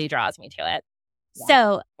really draws me to it. Yeah.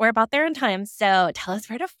 So we're about there in time. So tell us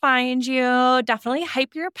where to find you. Definitely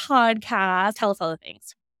hype your podcast. Tell us all the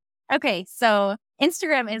things. Okay, so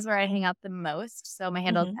Instagram is where I hang out the most. So my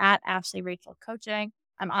handle is at Ashley Rachel Coaching.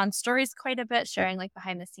 I'm on stories quite a bit, sharing like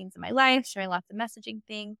behind the scenes of my life, sharing lots of messaging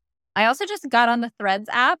things. I also just got on the Threads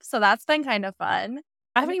app, so that's been kind of fun.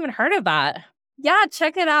 I haven't even heard of that. Yeah,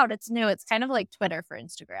 check it out. It's new. It's kind of like Twitter for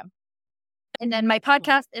Instagram. And then my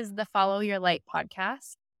podcast is the Follow Your Light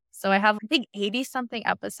podcast. So I have, I think, 80-something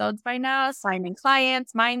episodes by now, signing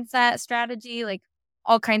clients, mindset, strategy, like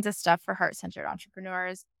all kinds of stuff for heart-centered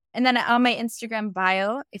entrepreneurs. And then on my Instagram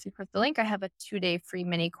bio, if you click the link, I have a 2-day free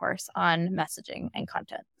mini course on messaging and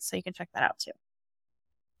content. So you can check that out too.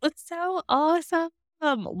 That's so awesome.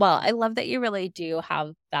 Well, I love that you really do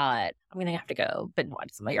have that. I'm going to have to go binge watch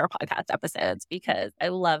some of your podcast episodes because I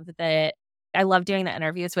love that. I love doing the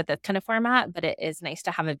interviews with this kind of format, but it is nice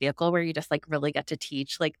to have a vehicle where you just like really get to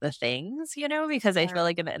teach like the things, you know, because I feel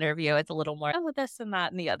like in the interview, it's a little more, oh, this and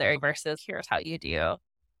that and the other versus here's how you do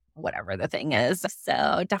whatever the thing is.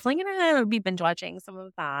 So definitely gonna be binge watching some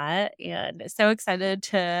of that, and so excited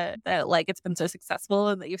that like it's been so successful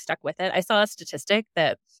and that you've stuck with it. I saw a statistic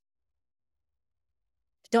that,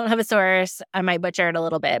 don't have a source, I might butcher it a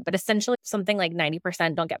little bit, but essentially something like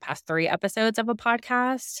 90% don't get past 3 episodes of a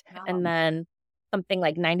podcast, and then something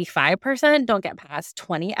like 95% don't get past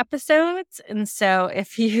 20 episodes. And so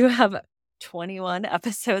if you have 21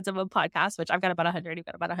 episodes of a podcast, which I've got about 100, you've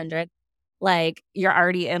got about 100, like you're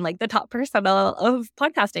already in like the top percentile of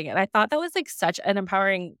podcasting. And I thought that was like such an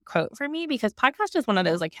empowering quote for me, because podcast is one of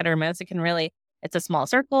those like hit or miss. It can really, it's a small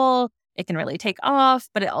circle. It can really take off,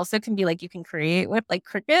 but it also can be like, you can create with like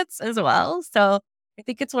crickets as well. So I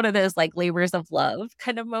think it's one of those like labors of love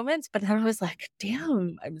kind of moments. But I was like,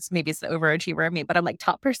 damn, maybe it's the overachiever of me, but I'm like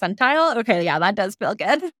top percentile. Okay. Yeah, that does feel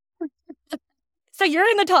good. So you're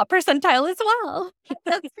in the top percentile as well.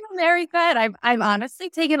 That's very good. I've honestly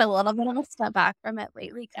taken a little bit of a step back from it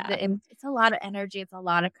lately because it's a lot of energy. It's a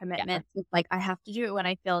lot of commitment. It's like I have to do it when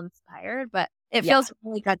I feel inspired, but it feels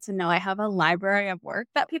really good to know I have a library of work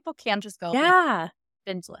that people can just go. Yeah.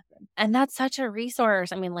 binge listen. And that's such a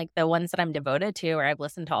resource. I mean, like the ones that I'm devoted to, or I've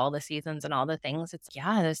listened to all the seasons and all the things,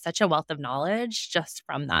 there's such a wealth of knowledge just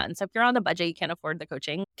from that. And so if you're on a budget, you can't afford the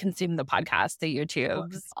coaching, consume the podcast, the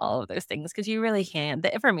YouTubes, all of those things, because you really can.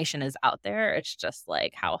 The information is out there. It's just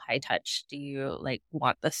like, how high touch do you like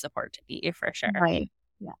want the support to be, for sure. Right.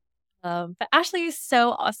 Yeah. But Ashley,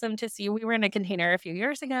 so awesome to see you. We were in a container a few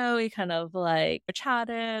years ago. We kind of like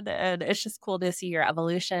chatted, and it's just cool to see your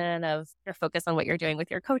evolution of your focus on what you're doing with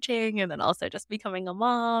your coaching, and then also just becoming a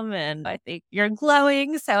mom. And I think you're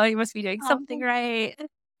glowing, so you must be doing something right.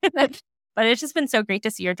 But it's just been so great to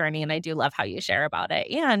see your journey, and I do love how you share about it.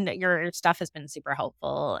 And your stuff has been super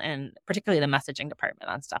helpful, and particularly the messaging department.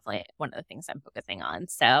 That's definitely one of the things I'm focusing on.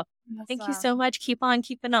 So thank you so much. Keep on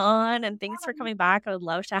keeping on, and thanks for coming back. I would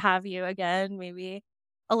love to have you again, maybe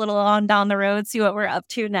a little on down the road, see what we're up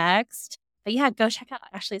to next. But yeah, go check out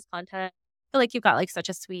Ashley's content. I feel like you've got like such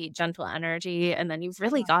a sweet, gentle energy, and then you've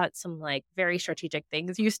really got some like very strategic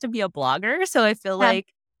things. You used to be a blogger, so I feel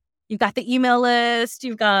like you've got the email list,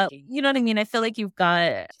 you've got, you know what I mean? I feel like you've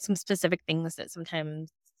got some specific things that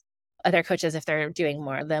sometimes other coaches, if they're doing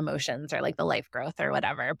more of the emotions or like the life growth or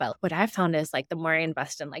whatever. But what I've found is like the more I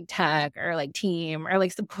invest in like tech or like team or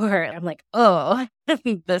like support, I'm like, oh,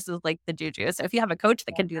 this is like the juju. So if you have a coach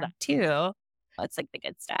that can do that too, it's like the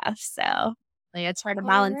good stuff. So it's hard to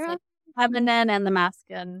balance like feminine and the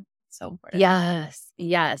masculine. So important. Yes.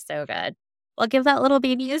 Yes. So good. Well, give that little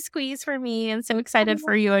baby a squeeze for me. And so excited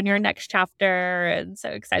for you in your next chapter, and so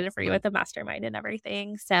excited for you with the mastermind and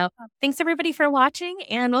everything. So thanks everybody for watching,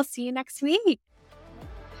 and we'll see you next week.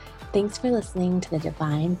 Thanks for listening to the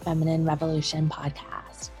Divine Feminine Revolution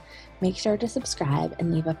podcast. Make sure to subscribe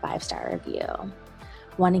and leave a 5-star review.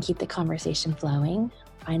 Want to keep the conversation flowing?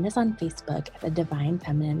 Find us on Facebook at the Divine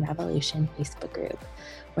Feminine Revolution Facebook group,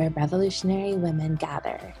 where revolutionary women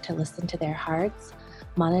gather to listen to their hearts,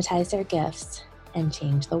 monetize their gifts, and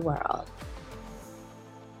change the world.